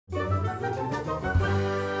So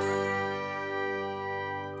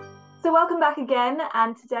welcome back again,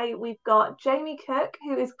 and today we've got Jamie Cooke,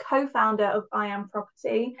 who is co-founder of I Am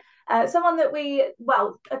Property, someone that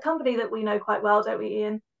a company that we know quite well, don't we,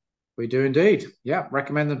 Ian? We do indeed. Yeah,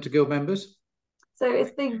 recommend them to guild members. So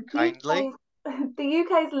it's the Kindly. the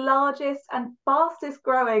UK's largest and fastest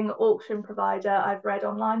growing auction provider, I've read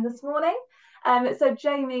online this morning. So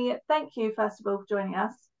Jamie, thank you first of all for joining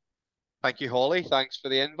us. Thank you, Holly. Thanks for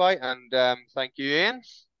the invite, and thank you, Ian.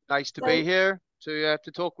 Nice to be here to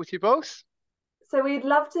talk with you both. So we'd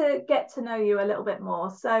love to get to know you a little bit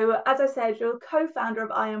more. So as I said, you're co-founder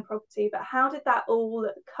of I Am Property, but how did that all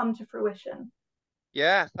come to fruition?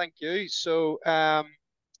 Yeah, thank you. So,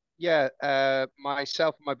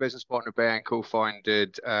 myself and my business partner Ben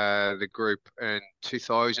co-founded the group in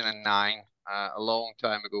 2009. A long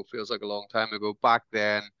time ago, feels like a long time ago. Back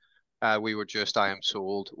then, we were just I Am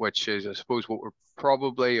Sold, which is, I suppose, what we're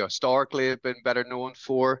probably historically have been better known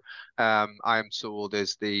for. I Am Sold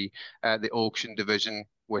is the auction division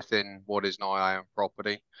within what is now I Am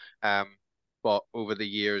Property. But over the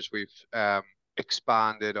years, we've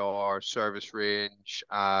expanded our service range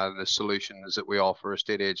and the solutions that we offer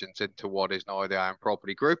estate agents into what is now the I Am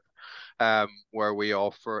Property Group, where we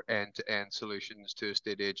offer end-to-end solutions to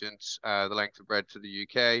estate agents, the length and breadth of the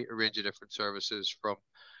UK, a range of different services from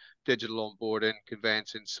digital onboarding,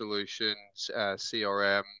 conveyancing solutions,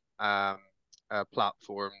 CRM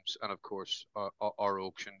platforms, and of course our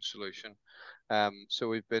auction solution. So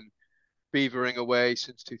we've been beavering away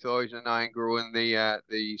since 2009, growing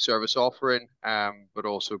the service offering, but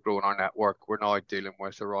also growing our network. We're now dealing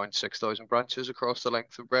with around 6,000 branches across the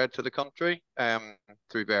length and breadth of the country,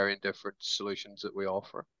 through varying different solutions that we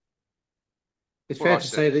offer. It is fair to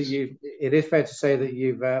say that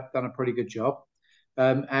you've done a pretty good job.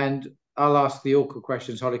 And I'll ask the awkward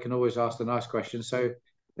questions. Holly can always ask the nice questions. So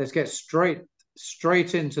let's get straight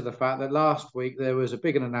into the fact that last week there was a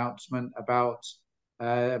big announcement about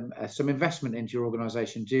some investment into your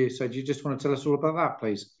organisation. Do you just want to tell us all about that,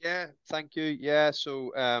 please? Yeah, thank you. Yeah,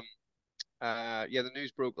 so the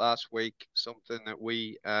news broke last week. Something that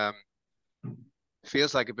we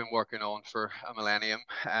feels like I've been working on for a millennium,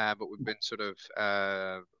 but we've been sort of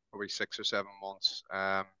probably 6 or 7 months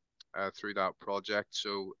through that project.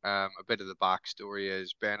 So a bit of the backstory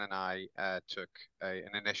is Ben and I took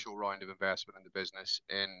an initial round of investment in the business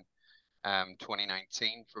in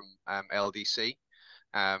 2019 from LDC,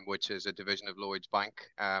 which is a division of Lloyds Bank.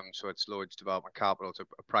 So it's Lloyds Development Capital. It's a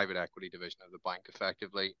private equity division of the bank,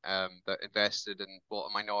 effectively, that invested and bought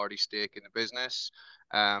a minority stake in the business,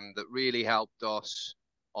 that really helped us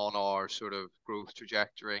on our sort of growth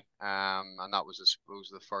trajectory. And that was, I suppose,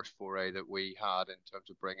 the first foray that we had in terms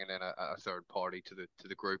of bringing in a third party to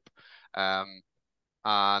the group.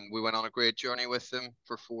 And we went on a great journey with them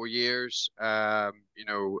for 4 years. I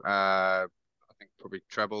think probably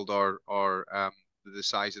trebled the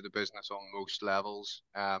size of the business on most levels,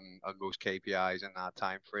 and most KPIs in that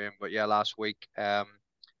time frame. But yeah, last week,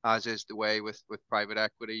 as is the way with private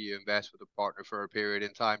equity, you invest with a partner for a period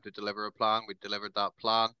in time to deliver a plan. We delivered that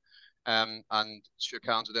plan, and shook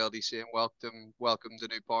hands with LDC and welcomed a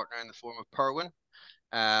new partner in the form of Perwin,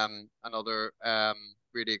 another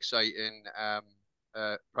really exciting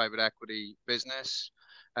private equity business.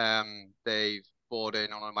 They've bought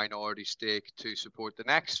in on a minority stake to support the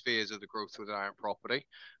next phase of the growth within I Am Property,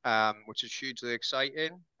 which is hugely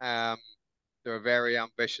exciting. They're a very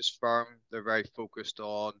ambitious firm. They're very focused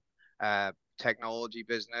on technology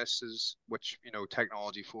businesses, which,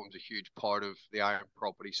 technology forms a huge part of the I Am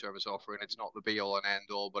Property service offering. It's not the be all and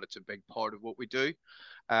end all, but it's a big part of what we do.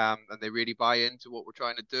 And they really buy into what we're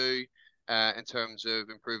trying to do in terms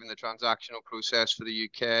of improving the transactional process for the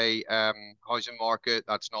UK housing market.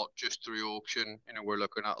 That's not just through auction. We're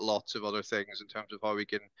looking at lots of other things in terms of how we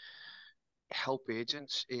can help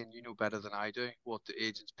agents. And you know better than I do what the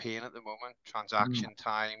agents paying at the moment, transaction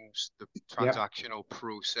times, the transactional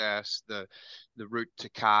process, the route to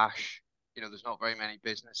cash. There's not very many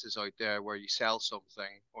businesses out there where you sell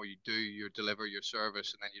something or you deliver your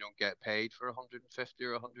service and then you don't get paid for 150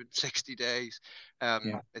 or 160 days.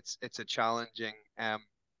 It's a challenging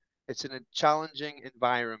it's in a challenging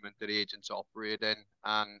environment that agents operate in,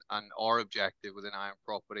 and our objective within I Am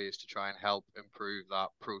Property is to try and help improve that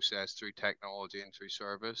process through technology and through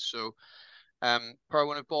service. So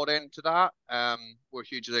Perwin have bought into that. We're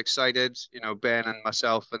hugely excited. Ben and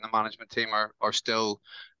myself and the management team are still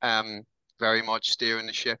very much steering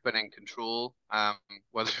the ship and in control.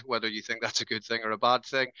 Whether you think that's a good thing or a bad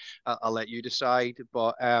thing, I'll let you decide.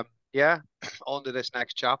 But on to this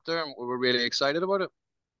next chapter, and we're really excited about it.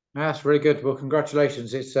 That's really good. Well,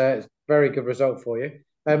 congratulations. It's a very good result for you.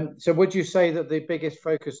 So would you say that the biggest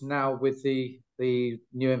focus now with the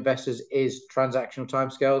new investors is transactional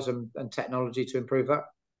timescales and technology to improve that?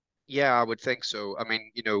 Yeah, I would think so. I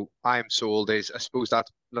mean, I am sold is, I suppose that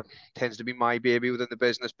tends to be my baby within the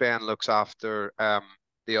business. Ben looks after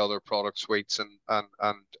the other product suites and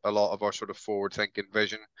a lot of our sort of forward thinking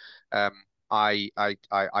vision. Um, I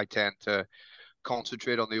tend to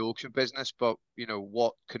concentrate on the auction business, but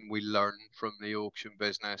what can we learn from the auction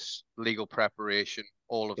business? Legal preparation,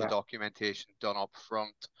 all of the Yeah. documentation done up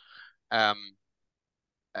front. Um,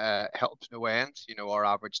 helps no end. Our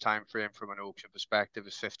average time frame from an auction perspective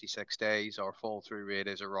is 56 days. Our fall through rate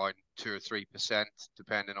is around 2 or 3%,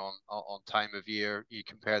 depending on time of year. You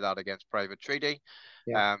compare that against private treaty.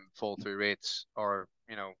 Yeah. Fall through rates are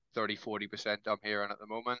 30-40% I'm hearing at the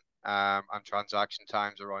moment. And transaction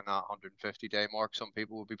times around that 150-day mark. Some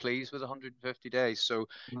people will be pleased with 150 days. So,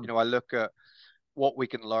 I look at what we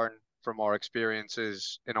can learn from our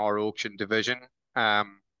experiences in our auction division.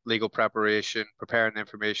 Legal preparation, preparing the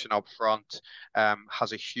information up front,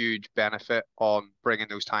 has a huge benefit on bringing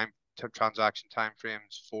those transaction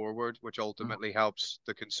timeframes forward, which ultimately helps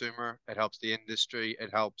the consumer, it helps the industry, it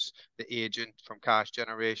helps the agent from cash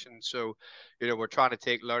generation. So, we're trying to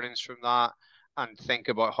take learnings from that and think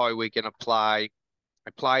about how we can apply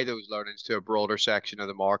those learnings to a broader section of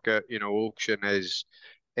the market. Auction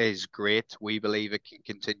is great. We believe it can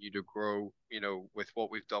continue to grow. With what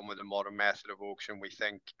we've done with the modern method of auction, we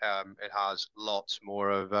think it has lots more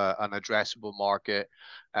of an addressable market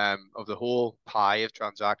of the whole pie of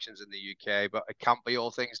transactions in the UK. But it can't be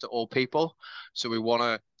all things to all people. So we want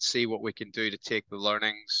to see what we can do to take the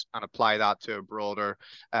learnings and apply that to a broader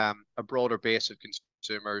base of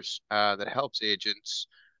consumers that helps agents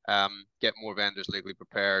get more vendors legally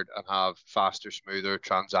prepared and have faster, smoother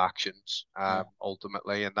transactions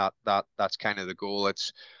ultimately. And that's kind of the goal.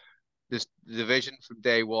 The vision from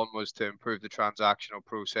day one was to improve the transactional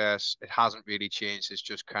process. It hasn't really changed. It's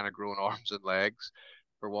just kind of grown arms and legs,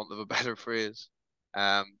 for want of a better phrase.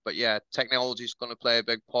 But yeah, technology is going to play a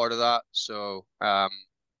big part of that. So,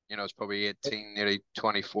 it's probably 18, nearly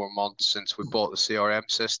 24 months since we bought the CRM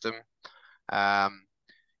system.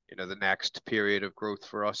 The next period of growth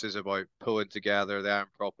for us is about pulling together the I Am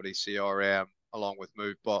Property CRM along with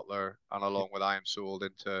Move Butler and along with I Am Sold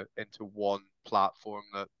into one platform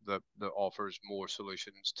that offers more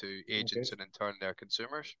solutions to agents and in turn their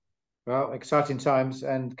consumers. Well, exciting times,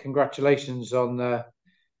 and congratulations on the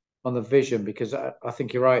vision, because I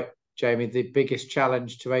think you're right, Jamie. The biggest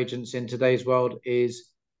challenge to agents in today's world is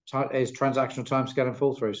transactional timescale and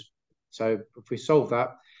fall throughs. So if we solve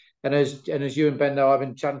that, and as you and Ben know, I've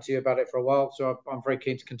been chatting to you about it for a while, so I'm very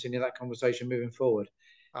keen to continue that conversation moving forward.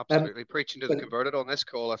 Absolutely. Preaching to the converted on this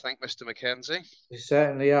call, I think, Mr. Mackenzie. We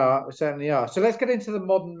certainly are. We certainly are. So let's get into the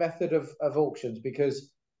modern method of auctions,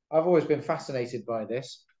 because I've always been fascinated by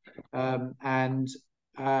this. Firstly,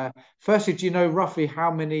 do you know roughly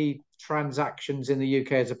how many transactions in the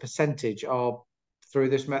UK as a percentage are through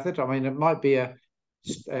this method? I mean, it might be a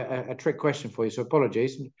trick question for you, so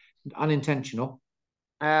apologies. Unintentional.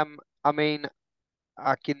 I mean,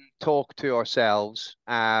 I can talk to ourselves,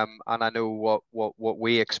 and I know what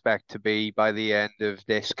we expect to be by the end of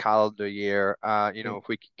this calendar year. If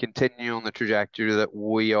we continue on the trajectory that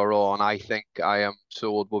we are on, I think I Am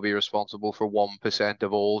Sold will be responsible for 1%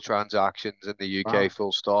 of all transactions in the UK, wow.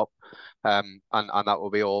 Full stop. And that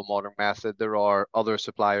will be all modern method. There are other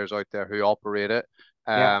suppliers out there who operate it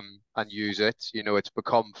and use it. It's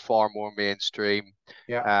become far more mainstream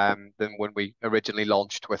than when we originally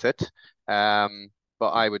launched with it.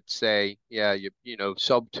 But I would say,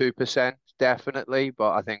 sub 2% definitely.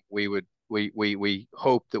 But I think we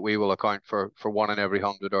hope that we will account for 1 in every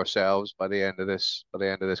 100 ourselves by the end of this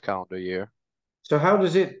calendar year. So how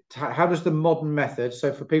does the modern method?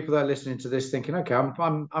 So for people that are listening to this, thinking, okay,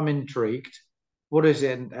 I'm intrigued. What is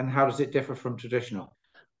it, and how does it differ from traditional?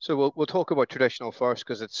 So we'll talk about traditional first,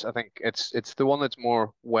 because I think it's the one that's more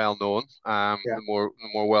well known, the more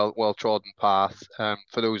well trodden path.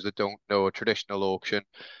 For those that don't know, a traditional auction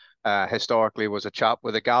historically was a chap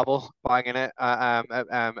with a gavel banging it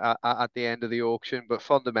at the end of the auction, but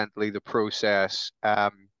fundamentally the process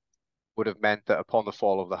would have meant that upon the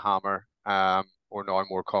fall of the hammer, or now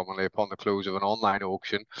more commonly upon the close of an online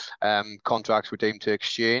auction, contracts were deemed to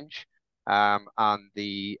exchange, and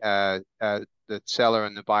the seller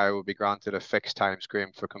and the buyer will be granted a fixed time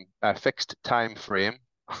frame,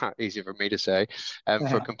 easy for me to say,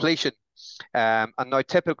 for completion. And now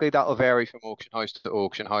typically that will vary from auction house to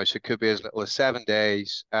auction house. It could be as little as 7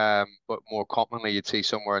 days, but more commonly you'd see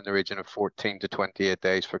somewhere in the region of 14 to 28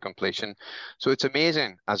 days for completion. So it's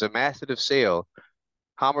amazing as a method of sale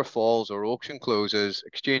hammer falls or auction closes,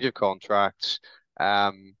 exchange of contracts,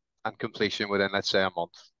 and completion within, let's say, a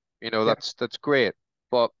month. Yeah. That's great.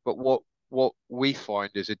 But what we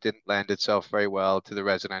found is it didn't lend itself very well to the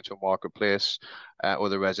residential marketplace, or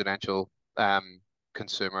the residential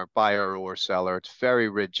consumer, buyer or seller. It's very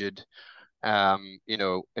rigid.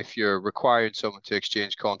 If you're requiring someone to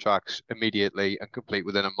exchange contracts immediately and complete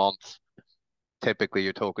within a month, typically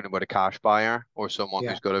you're talking about a cash buyer or someone Yeah.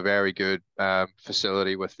 who's got a very good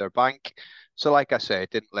facility with their bank. So like I say, it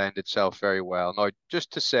didn't lend itself very well. Now,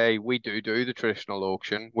 just to say, we do the traditional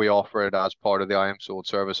auction. We offer it as part of the I Am Sold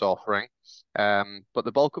service offering. But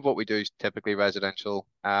the bulk of what we do is typically residential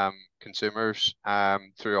consumers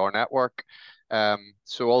through our network.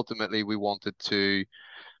 So ultimately, we wanted to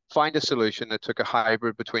find a solution that took a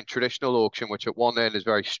hybrid between traditional auction, which at one end is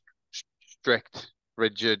very strict,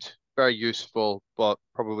 rigid, very useful, but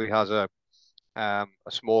probably has a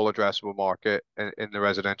small addressable market in the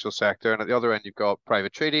residential sector. And at the other end, you've got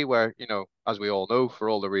private treaty, where, as we all know, for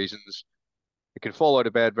all the reasons, it can fall out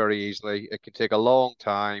of bed very easily. It can take a long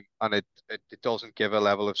time, and it doesn't give a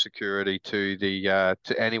level of security to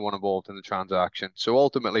to anyone involved in the transaction. So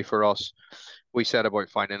ultimately, for us, we set about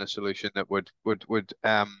finding a solution that would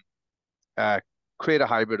create a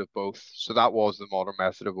hybrid of both. So that was the modern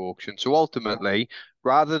method of auction. So ultimately,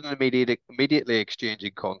 rather than immediately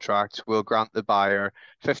exchanging contracts, we'll grant the buyer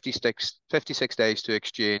 56 days to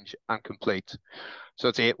exchange and complete. So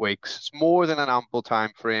it's 8 weeks. It's more than an ample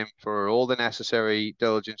time frame for all the necessary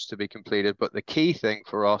diligence to be completed. But the key thing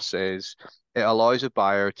for us is it allows a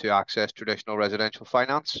buyer to access traditional residential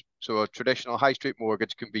finance. So a traditional high street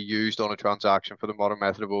mortgage can be used on a transaction for the modern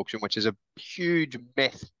method of auction, which is a huge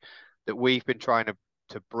myth that we've been trying to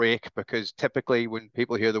break, because typically when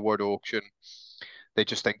people hear the word auction, they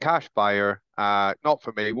just think cash buyer. Not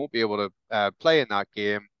for me, won't be able to play in that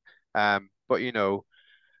game. But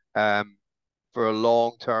for a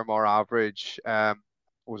long term, our average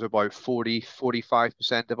was about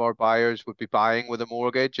 45% of our buyers would be buying with a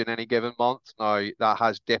mortgage in any given month. Now that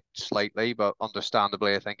has dipped slightly, but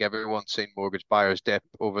understandably, I think everyone's seen mortgage buyers dip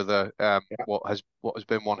over the what has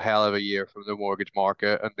been one hell of a year from the mortgage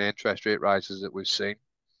market and the interest rate rises that we've seen.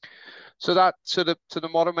 So the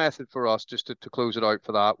modern method for us, just to close it out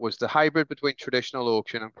for that, was the hybrid between traditional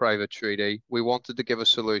auction and private treaty. We wanted to give a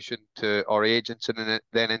solution to our agents and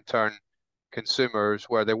then in turn consumers,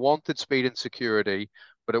 where they wanted speed and security,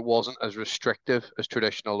 but it wasn't as restrictive as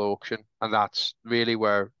traditional auction. And that's really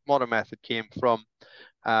where modern method came from.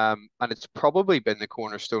 And it's probably been the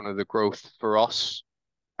cornerstone of the growth for us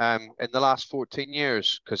in the last 14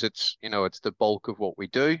 years, because it's the bulk of what we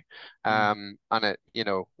do. And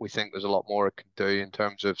we think there's a lot more it can do in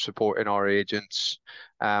terms of supporting our agents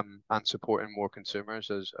and supporting more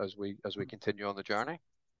consumers as we continue on the journey.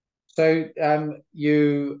 So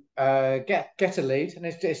you get a lead, and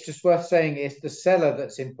it's just worth saying it's the seller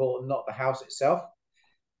that's important, not the house itself,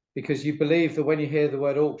 because you believe that when you hear the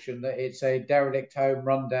word auction, that it's a derelict home,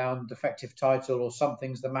 rundown, defective title, or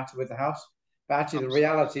something's the matter with the house. But actually, Absolutely. the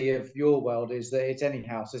reality of your world is that it's any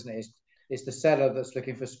house, isn't it? It's the seller that's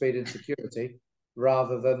looking for speed and security,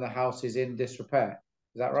 rather than the house is in disrepair.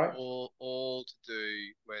 Is that right? All to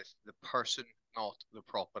do with the person, not the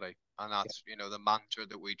property. And that's, the mantra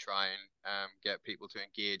that we try and get people to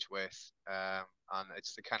engage with. And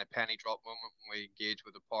it's the kind of penny drop moment when we engage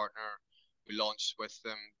with a partner, we launch with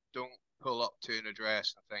them. Don't pull up to an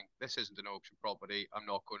address and think, this isn't an auction property, I'm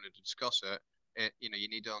not going to discuss it. You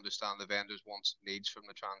need to understand the vendor's wants and needs from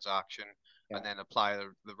the transaction, and then apply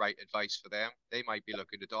the right advice for them. They might be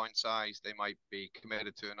looking to downsize, they might be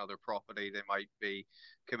committed to another property, they might be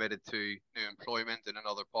committed to new employment in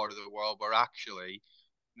another part of the world, where actually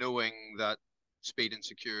knowing that speed and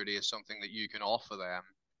security is something that you can offer them,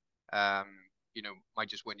 might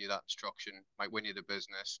just win you that instruction, might win you the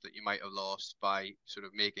business that you might have lost by sort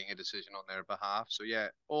of making a decision on their behalf. So yeah,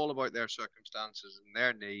 all about their circumstances and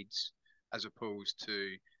their needs, as opposed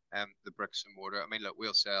to the bricks and mortar. I mean, look,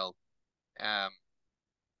 we'll sell,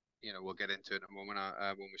 we'll get into it in a moment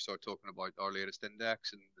when we start talking about our latest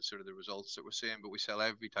index and the sort of the results that we're seeing, but we sell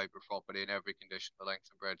every type of property in every condition, the length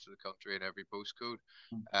and breadth of the country, and every postcode.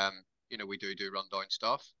 We do rundown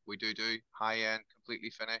stuff. We do high-end,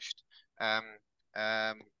 completely finished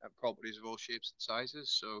properties of all shapes and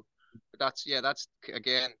sizes. So that's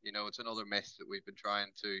again, it's another myth that we've been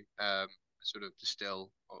trying to sort of distill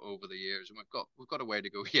over the years, and we've got a way to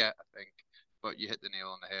go yet, I think. But you hit the nail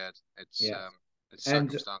on the head. It's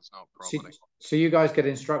circumstance, not property. So you guys get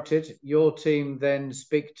instructed. Your team then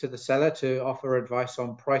speak to the seller to offer advice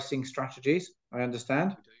on pricing strategies, I understand.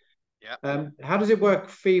 We do. Yeah. How does it work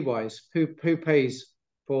fee-wise? Who pays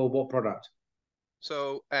for what product?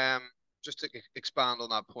 So, just to expand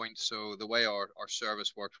on that point, so the way our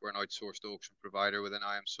service works, we're an outsourced auction provider within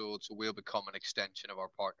I Am Sold, so we'll become an extension of our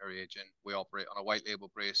partner agent. We operate on a white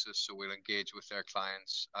label basis, so we'll engage with their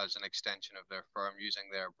clients as an extension of their firm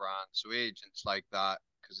using their brand. So agents like that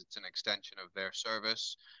because it's an extension of their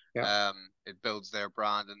service. Yeah. It builds their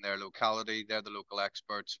brand in their locality. They're the local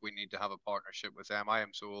experts. We need to have a partnership with them. I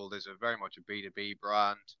Am Sold is a very much a B2B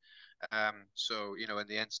brand. So, in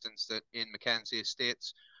the instance that Ian Mackenzie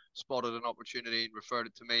Estates spotted an opportunity and referred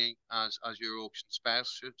it to me as your auction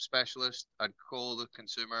specialist, I'd call the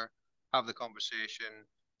consumer, have the conversation,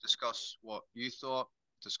 discuss what you thought,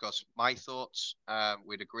 discuss my thoughts.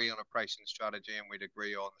 We'd agree on a pricing strategy and we'd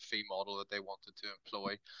agree on the fee model that they wanted to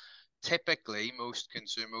employ. Typically, most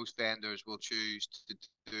vendors will choose to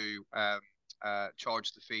do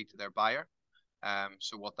charge the fee to their buyer.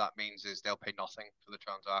 So what that means is they'll pay nothing for the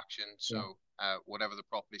transaction. So whatever the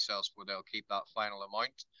property sells for, they'll keep that final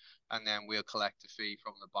amount, and then we'll collect a fee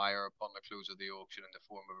from the buyer upon the close of the auction in the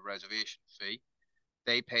form of a reservation fee.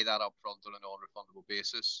 They pay that upfront on a non-refundable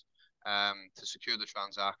basis to secure the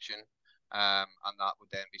transaction, and that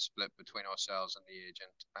would then be split between ourselves and the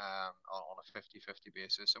agent on a 50-50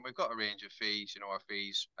 basis. And we've got a range of fees. Our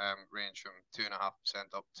fees range from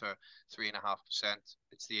 2.5% up to 3.5%.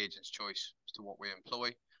 It's the agent's choice as to what we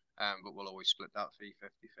employ, but we'll always split that fee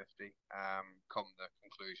 50-50 come the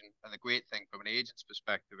conclusion. And the great thing from an agent's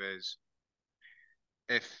perspective is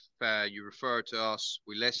if you refer to us,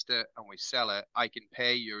 we list it and we sell it, I can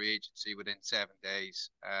pay your agency within 7 days.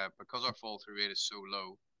 Because our fall through rate is so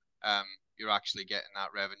low, you're actually getting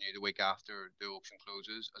that revenue the week after the auction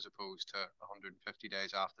closes, as opposed to 150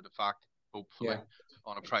 days after the fact, hopefully,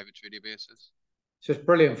 on a private treaty basis. So it's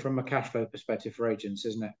brilliant from a cash flow perspective for agents,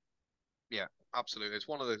 isn't it? Yeah, absolutely. It's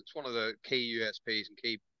one of the key USPs and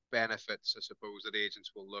key benefits, I suppose, that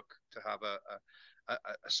agents will look to have a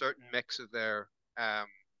certain mix of their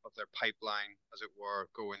pipeline, as it were,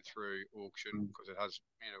 going through auction, because it has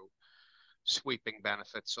sweeping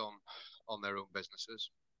benefits on their own businesses.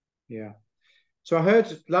 Yeah. So I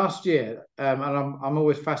heard last year, and I'm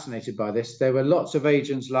always fascinated by this. There were lots of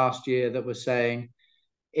agents last year that were saying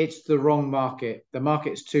it's the wrong market. The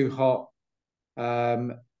market's too hot.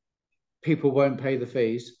 People won't pay the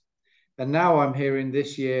fees. And now I'm hearing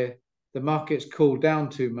this year the market's cooled down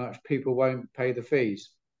too much. People won't pay the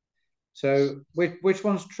fees. So which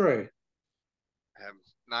one's true?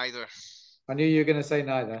 Neither. I knew you were going to say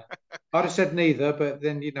neither. I'd have said neither, but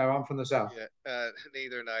then I'm from the south. Yeah,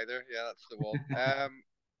 neither. Yeah, that's the one. I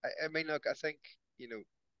mean, look, I think it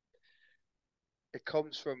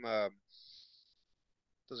comes from.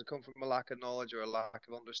 Does it come from a lack of knowledge or a lack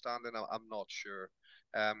of understanding? I'm not sure.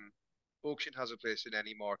 Auction has a place in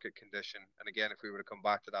any market condition, and again, if we were to come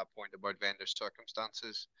back to that point about vendor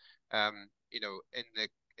circumstances, in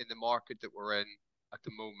the market that we're in at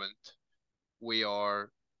the moment, we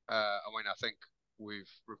are. I think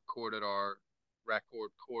we've recorded our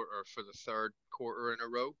record quarter for the third quarter in a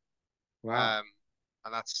row. Wow.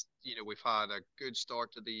 And that's, we've had a good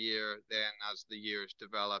start to the year. Then as the year's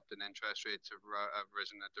developed and interest rates have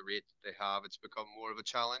risen at the rate that they have, it's become more of a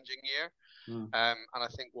challenging year. And I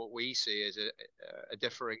think what we see is a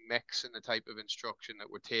differing mix in the type of instruction that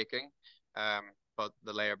we're taking. But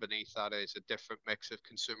the layer beneath that is a different mix of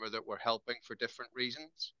consumer that we're helping for different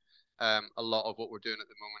reasons. A lot of what we're doing at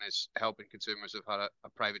the moment is helping consumers who've had a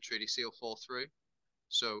private treaty sale fall through.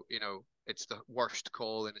 So, it's the worst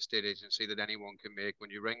call in a state agency that anyone can make when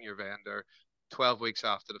you ring your vendor 12 weeks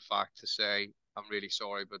after the fact to say, I'm really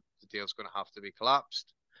sorry, but the deal's going to have to be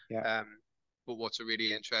collapsed. Yeah. But what's a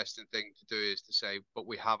really interesting thing to do is to say, but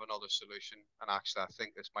we have another solution. And actually, I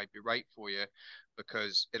think this might be right for you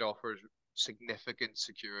because it offers significant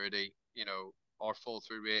security. Our fall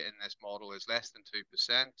through rate in this model is less than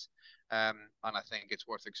 2%. And I think it's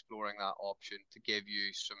worth exploring that option to give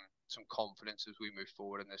you some confidence as we move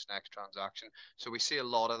forward in this next transaction. So we see a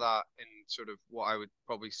lot of that in sort of what I would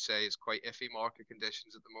probably say is quite iffy market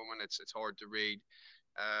conditions at the moment. It's hard to read.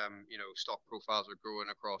 Stock profiles are growing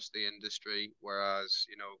across the industry, whereas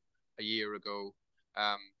a year ago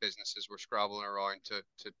businesses were scrabbling around to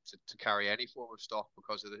carry any form of stock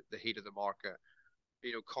because of the heat of the market.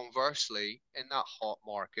 Conversely, in that hot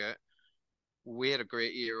market, we had a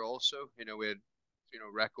great year also. We had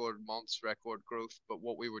record months, record growth. But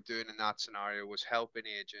what we were doing in that scenario was helping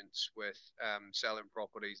agents with selling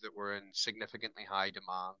properties that were in significantly high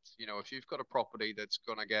demand. If you've got a property that's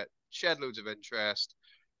going to get shed loads of interest,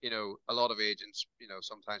 a lot of agents,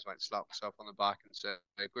 sometimes might slap themselves on the back and say,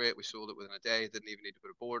 great, we sold it within a day, didn't even need to put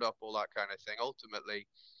a board up, all that kind of thing. Ultimately,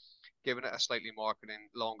 giving it a slightly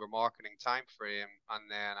longer marketing time frame, and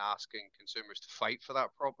then asking consumers to fight for that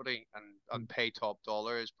property and pay top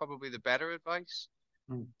dollar is probably the better advice.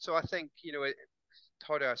 So I think,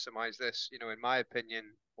 how do I surmise this? In my opinion,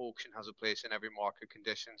 auction has a place in every market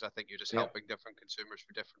conditions. I think you're just helping different consumers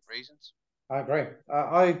for different reasons. I agree.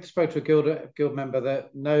 I spoke to a guild member that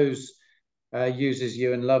uses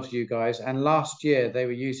you and loves you guys. And last year they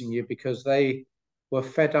were using you because they were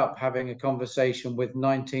fed up having a conversation with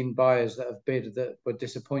 19 buyers that have bid that were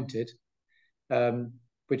disappointed.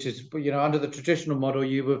 Which is, under the traditional model,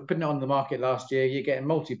 you were putting it on the market last year, you're getting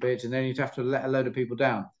multi-bids, and then you'd have to let a load of people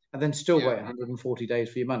down and then still wait 140 days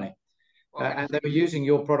for your money. And they were using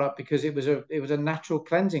your product because it was a natural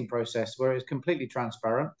cleansing process where it was completely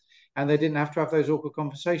transparent and they didn't have to have those awkward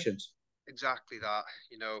conversations. Exactly that.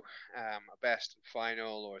 A best and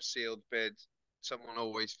final or a sealed bid, someone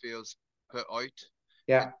always feels put out.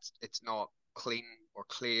 Yeah. It's not clean or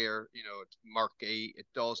clear, it's murky. It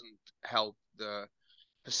doesn't help the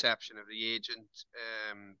perception of the agent,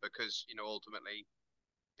 because ultimately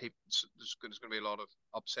there's going to be a lot of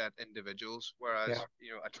upset individuals, whereas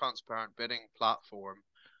a transparent bidding platform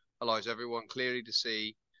allows everyone clearly to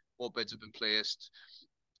see what bids have been placed.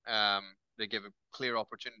 They give a clear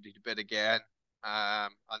opportunity to bid again,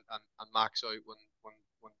 and max out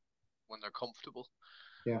when they're comfortable.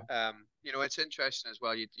 It's interesting as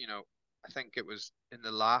well. I think it was in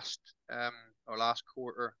the last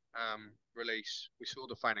quarter release, we sold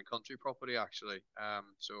a fine and country property actually.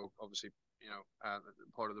 So obviously,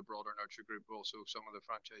 part of the broader Nurture group, but also some of the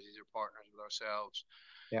franchisees are partners with ourselves.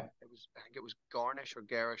 I think it was Garnish or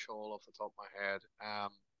Garish Hall off the top of my head.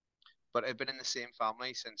 But it had been in the same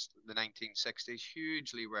family since the 1960s.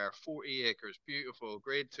 Hugely rare, 40 acres, beautiful,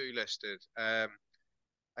 grade 2 listed. And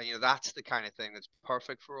that's the kind of thing that's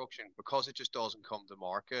perfect for auction because it just doesn't come to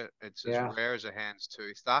market. It's as rare as a hen's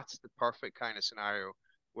tooth. That's the perfect kind of scenario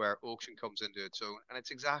where auction comes into its own. And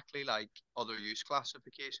it's exactly like other use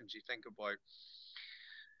classifications. You think about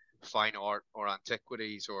fine art or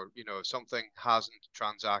antiquities, or if something hasn't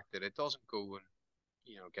transacted, it doesn't go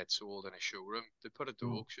and get sold in a showroom. They put it to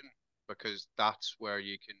auction because that's where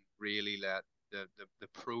you can really let the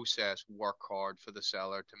process work hard for the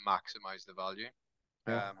seller to maximize the value.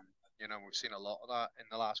 We've seen a lot of that in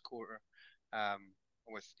the last quarter.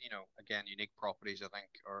 With again, unique properties, I think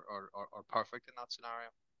are perfect in that scenario.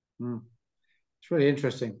 It's really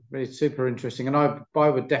interesting, really super interesting, and I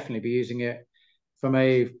would definitely be using it from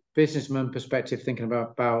a businessman perspective, thinking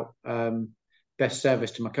about best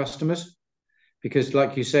service to my customers, because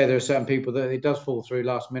like you say, there are certain people that it does fall through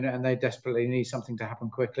last minute and they desperately need something to happen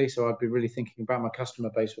quickly. So I'd be really thinking about my customer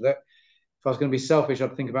base with it. If I was going to be selfish,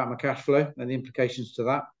 I'd think about my cash flow and the implications to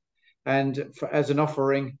that. And as an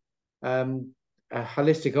offering, a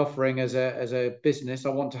holistic offering as a business, I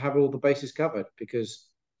want to have all the bases covered because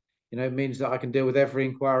it means that I can deal with every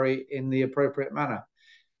inquiry in the appropriate manner.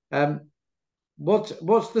 What's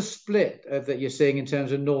the split that you're seeing in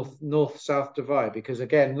terms of north-south divide? Because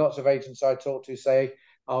again, lots of agents I talk to say,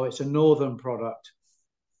 "Oh, it's a northern product."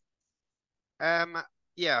 And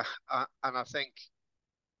I think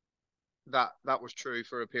that was true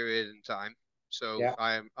for a period in time. So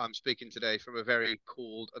I'm speaking today from a very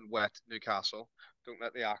cold and wet Newcastle. Don't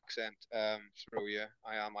let the accent throw you.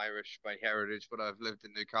 I am Irish by heritage, but I've lived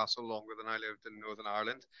in Newcastle longer than I lived in Northern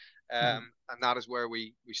Ireland. And that is where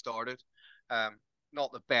we started.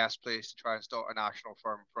 Not the best place to try and start a national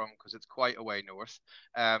firm from because it's quite a way north.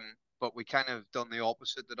 But we kind of done the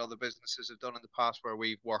opposite that other businesses have done in the past, where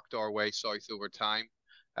we've worked our way south over time.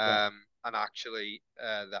 And actually,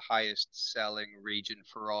 the highest selling region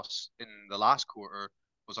for us in the last quarter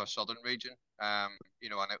was our southern region. And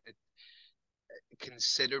it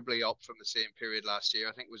considerably up from the same period last year.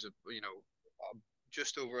 I think it was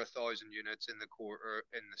just over 1,000 units in the quarter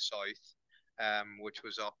in the south, which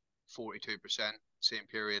was up 42% same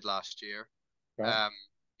period last year.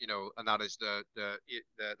 And that is the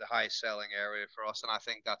highest selling area for us, and I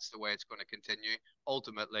think that's the way it's going to continue.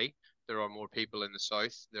 Ultimately, there are more people in the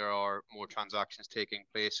south. There are more transactions taking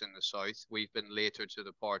place in the south. We've been later to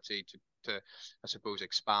the party to I suppose,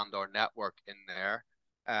 expand our network in there.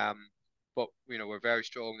 But we're very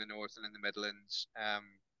strong in the north and in the Midlands.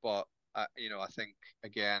 But I think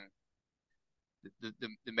again,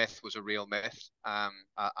 the myth was a real myth, and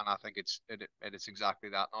I think it's exactly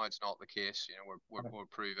that now. It's not the case. We're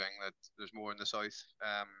proving that there's more in the south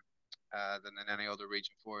than in any other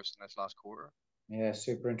region for us in this last quarter. Yeah,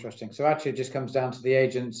 super interesting. So actually, it just comes down to the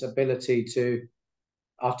agent's ability to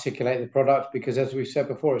articulate the product, because as we said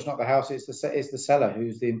before, it's not the house, it's the seller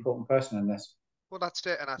who's the important person in this. Well, that's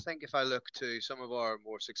it. And I think if I look to some of our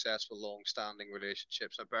more successful, long-standing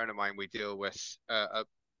relationships, now bearing in mind we deal with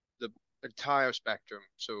the entire spectrum.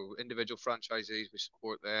 So individual franchisees, we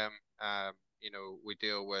support them. We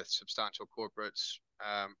deal with substantial corporates,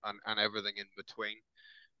 and everything in between.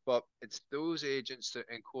 But it's those agents that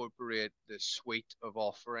incorporate the suite of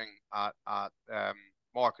offering at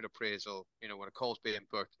market appraisal, when a call's being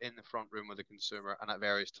booked in the front room with the consumer and at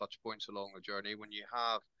various touch points along the journey. When you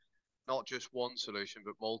have not just one solution,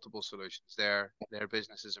 but multiple solutions, their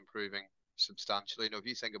business is improving substantially. If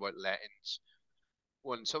you think about lettings,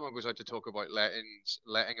 when someone goes out to talk about lettings,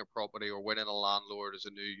 letting a property or winning a landlord as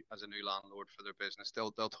a new landlord for their business,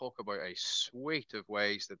 they'll talk about a suite of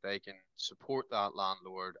ways that they can support that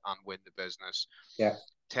landlord and win the business. Yeah.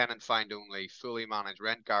 Tenant find only, fully managed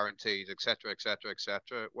rent guarantees, etc., etc.,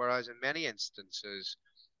 etc. Whereas in many instances,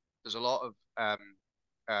 there's a lot of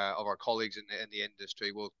our colleagues in the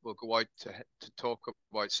industry will go out to talk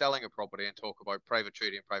about selling a property and talk about private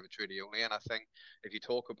treaty and private treaty only. And I think if you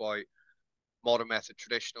talk about modern method,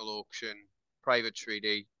 traditional auction, private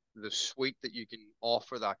treaty, the suite that you can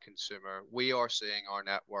offer that consumer, we are seeing our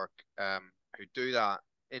network who do that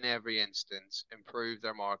in every instance improve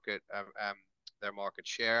their market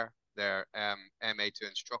share, their MA to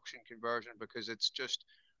instruction conversion, because it's just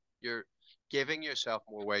you're giving yourself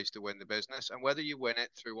more ways to win the business, and whether you win it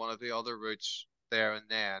through one of the other routes there and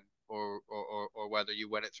then, or whether you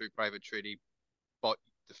win it through private treaty, but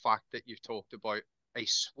the fact that you've talked about a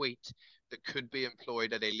suite that could be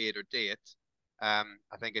employed at a later date, I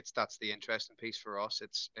think that's the interesting piece for us.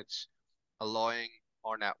 It's allowing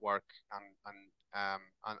our network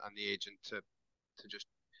and the agent to just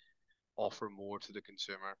offer more to the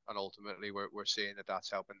consumer, and ultimately we're seeing that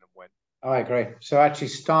that's helping them win. I agree. So actually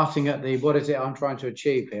starting at the what is it I'm trying to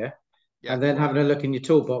achieve here, yeah, and then having a look in your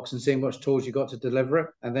toolbox and seeing which tools you got to deliver it,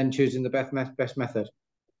 and then choosing the best method.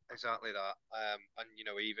 Exactly that. And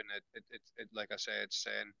even it like I say, it's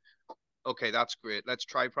saying, okay, that's great. Let's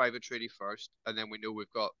try private treaty first, and then we know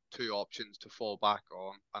we've got two options to fall back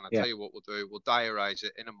on. And I'll tell you what we'll do. We'll diarise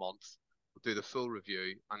it in a month. We'll do the full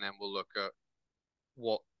review, and then we'll look at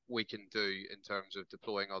what we can do in terms of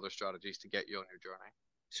deploying other strategies to get you on your journey.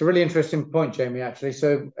 It's a really interesting point, Jamie, actually.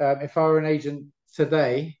 So if I were an agent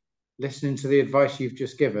today, listening to the advice you've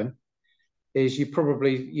just given, is you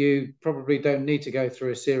probably don't need to go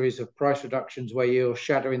through a series of price reductions where you're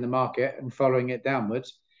shadowing the market and following it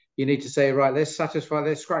downwards. You need to say, right, let's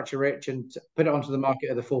scratch your itch and put it onto the market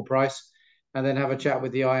at the full price, and then have a chat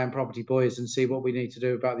with the IM property boys and see what we need to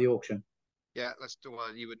do about the auction. Yeah, let's do.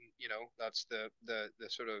 Well, you wouldn't, that's the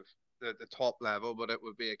sort of the top level, but it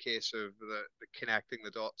would be a case of the connecting the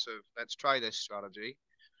dots of, let's try this strategy.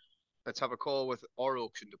 Let's have a call with our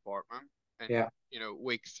auction department and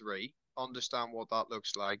week 3, understand what that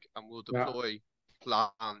looks like, and we'll deploy plan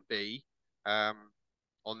B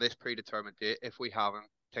on this predetermined date if we haven't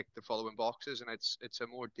ticked the following boxes. And it's a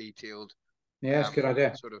more detailed it's a good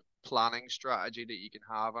idea sort of planning strategy that you can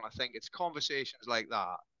have. And I think it's conversations like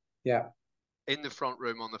that in the front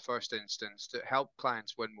room on the first instance to help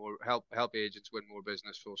clients win more, help agents win more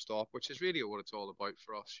business, full stop, which is really what it's all about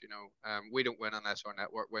for us. We don't win unless our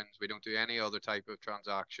network wins. We don't do any other type of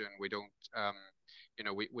transaction. We don't,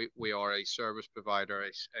 we are a service provider,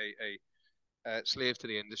 a slave to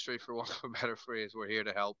the industry, for want of a better phrase. We're here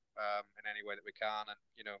to help in any way that we can.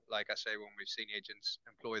 And, like I say, when we've seen agents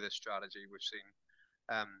employ this strategy, we've seen,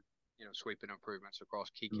 sweeping improvements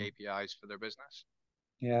across key KPIs for their business.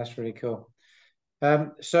 Yeah, that's really cool.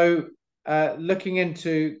 So looking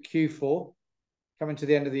into Q4, coming to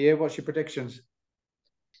the end of the year, what's your predictions?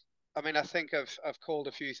 I mean, I think I've called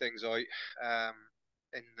a few things out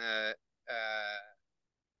in the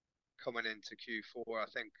coming into Q4. I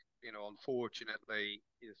think, unfortunately,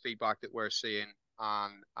 the feedback that we're seeing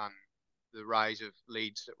and the rise of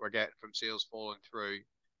leads that we're getting from sales falling through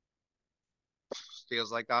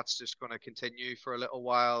feels like that's just going to continue for a little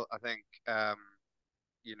while. I think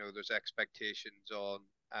there's expectations on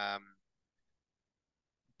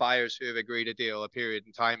buyers who have agreed a deal a period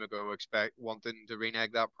in time ago wanting to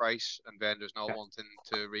renege that price, and vendors not wanting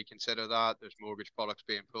to reconsider that. There's mortgage products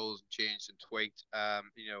being pulled and changed and tweaked. And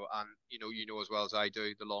as well as I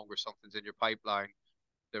do, the longer something's in your pipeline,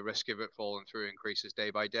 the risk of it falling through increases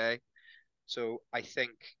day by day. So I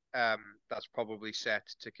think that's probably set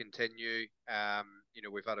to continue.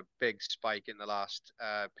 We've had a big spike in the last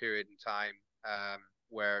period in time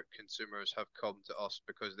where consumers have come to us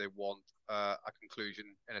because they want a conclusion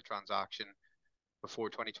in a transaction before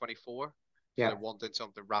 2024. So they're wanting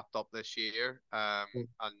something wrapped up this year. And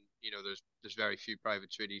there's very few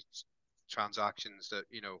private treaty transactions that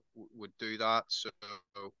would do that. So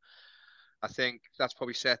I think that's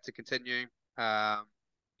probably set to continue.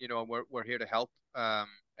 You know, and we're here to help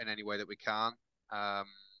in any way that we can um,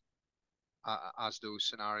 as those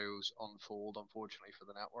scenarios unfold, unfortunately, for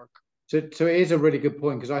the network. So it is a really good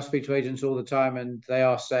point, because I speak to agents all the time, and they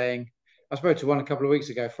are saying, I spoke to one a couple of weeks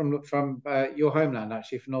ago from your homeland,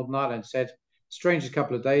 actually, from Northern Ireland, said, strangest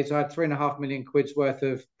couple of days. I had 3.5 million quid's worth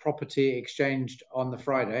of property exchanged on the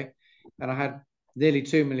Friday, and I had nearly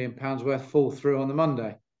 £2 million worth fall through on the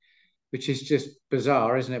Monday, which is just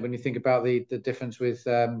bizarre, isn't it, when you think about the difference with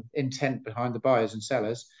intent behind the buyers and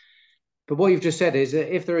sellers. But what you've just said is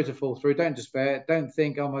that if there is a fall through, don't despair. Don't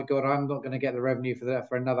think, oh my God, I'm not going to get the revenue for that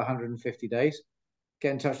for another 150 days.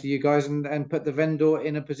 Get in touch with you guys and put the vendor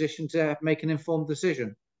in a position to make an informed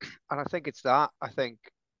decision. And I think it's that. I think,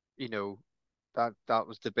 you know, that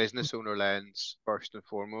was the business owner lens first and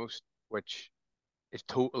foremost, which is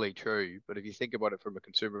totally true. But if you think about it from a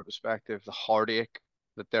consumer perspective, the heartache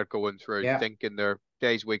that they're going through, Yeah. thinking they're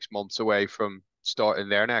days, weeks, months away from starting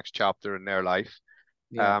their next chapter in their life.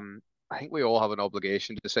 Yeah. I think we all have an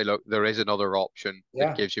obligation to say, look, there is another option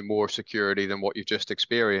that gives you more security than what you've just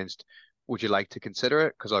experienced. Would you like to consider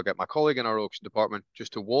it? Because I'll get my colleague in our auction department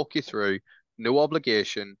just to walk you through, no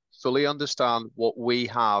obligation, fully understand what we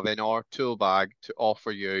have in our tool bag to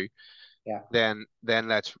offer you. Yeah. Then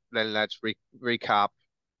let's recap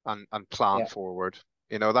and plan forward.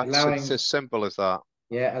 You know, it's as simple as that.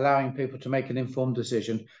 Yeah, allowing people to make an informed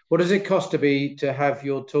decision. What does it cost to have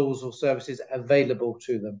your tools or services available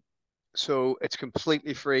to them? So it's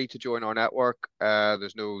completely free to join our network.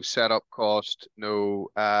 There's no setup cost, no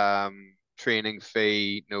training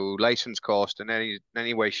fee, no license cost in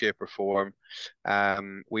any way, shape, or form.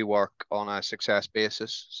 We work on a success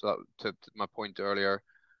basis. So to my point earlier,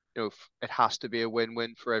 you know, it has to be a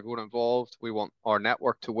win-win for everyone involved. We want our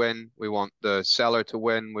network to win. We want the seller to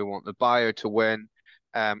win. We want the buyer to win.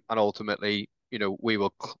 And ultimately, you know, we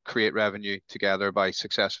will create revenue together by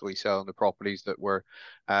successfully selling the properties that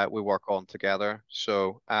we work on together.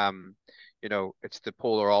 So, you know, it's the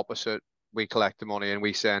polar opposite. We collect the money and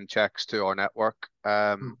we send checks to our network.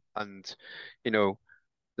 And, you know,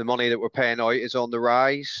 the money that we're paying out is on the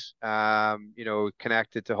rise. You know,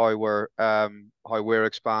 connected to how we're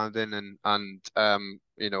expanding and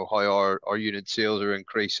you know, how our unit sales are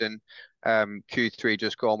increasing. Q3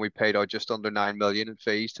 just gone, we paid out just under 9 million in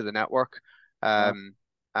fees to the network. And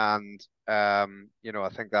you know, I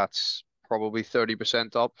think that's probably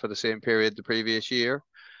 30% up for the same period the previous year.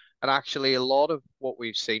 And actually, a lot of what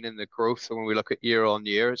we've seen in the growth, when we look at year on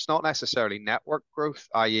year, it's not necessarily network growth,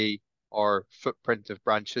 i.e., our footprint of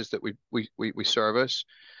branches that we service.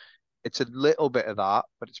 It's a little bit of that,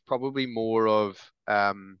 but it's probably more of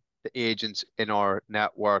the agents in our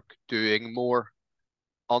network doing more,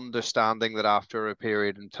 understanding that after a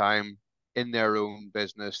period in time in their own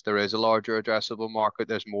business, there is a larger addressable market.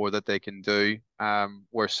 There's more that they can do.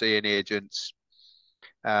 We're seeing agents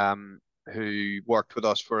who worked with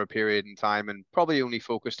us for a period in time and probably only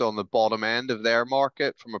focused on the bottom end of their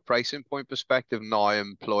market from a pricing point perspective, now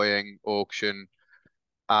employing auction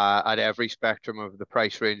at every spectrum of the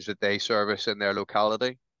price range that they service in their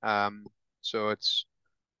locality. So it's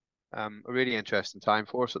a really interesting time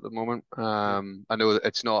for us at the moment. I know that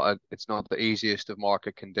it's not the easiest of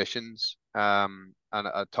market conditions, and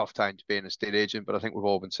a tough time to be an estate agent. But I think we've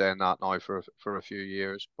all been saying that now for a few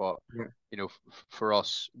years. But you know, for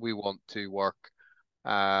us, we want to work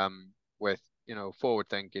with, you know,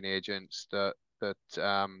 forward-thinking agents that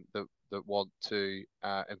want to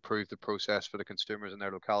improve the process for the consumers in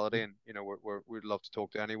their locality. And you know, we'd love to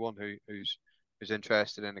talk to anyone who's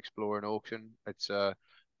interested in exploring auction. It's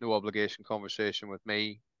no obligation conversation with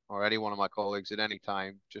me or any one of my colleagues at any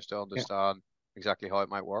time, just to understand exactly how it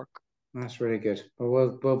might work. That's really good.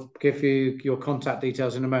 Well, we'll give you your contact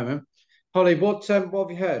details in a moment. Holly, what have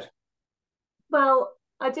you heard? Well,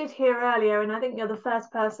 I did hear earlier, and I think you're the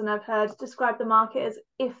first person I've heard describe the market as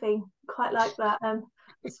iffy. Quite like that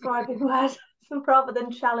describing word rather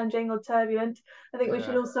than challenging or turbulent. I think we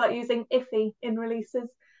should all start using iffy in releases.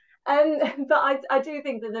 But I do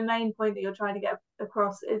think that the main point that you're trying to get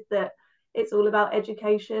across is that it's all about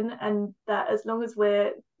education, and that as long as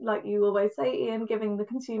we're, like you always say, Ian, giving the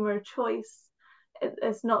consumer a choice,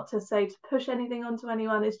 it's not to say to push anything onto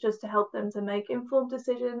anyone, it's just to help them to make informed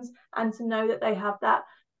decisions and to know that they have that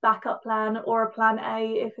backup plan or a plan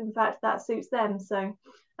A if in fact that suits them. So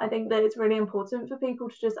I think that it's really important for people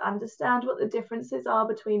to just understand what the differences are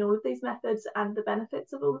between all of these methods and the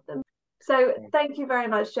benefits of all of them. So thank you very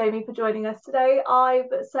much, Jamie, for joining us today. I've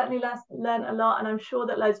certainly learned a lot, and I'm sure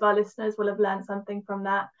that loads of our listeners will have learned something from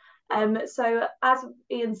that. So as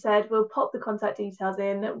Ian said, we'll pop the contact details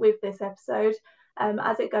in with this episode.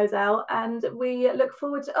 as it goes out. And we look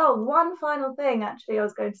forward to, oh, one final thing, actually, I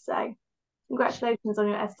was going to say. Congratulations on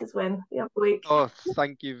your Esther's win the other week. Oh,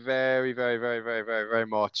 thank you very, very, very, very, very, very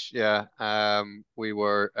much. Yeah, we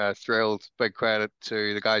were thrilled. Big credit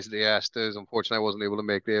to the guys at the Estes. Unfortunately, I wasn't able to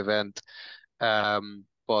make the event,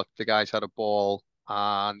 but the guys had a ball,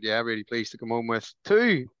 and yeah, really pleased to come home with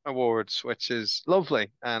 2 awards, which is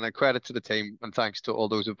lovely, and a credit to the team, and thanks to all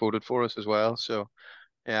those who voted for us as well. So,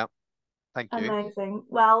 yeah. Thank you. Amazing.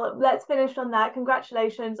 Well, let's finish on that.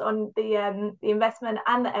 Congratulations on the investment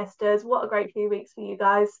and the Esters. What a great few weeks for you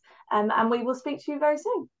guys. And we will speak to you very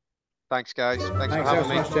soon. Thanks, guys. Thanks for so having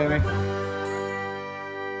me. much, Jamie.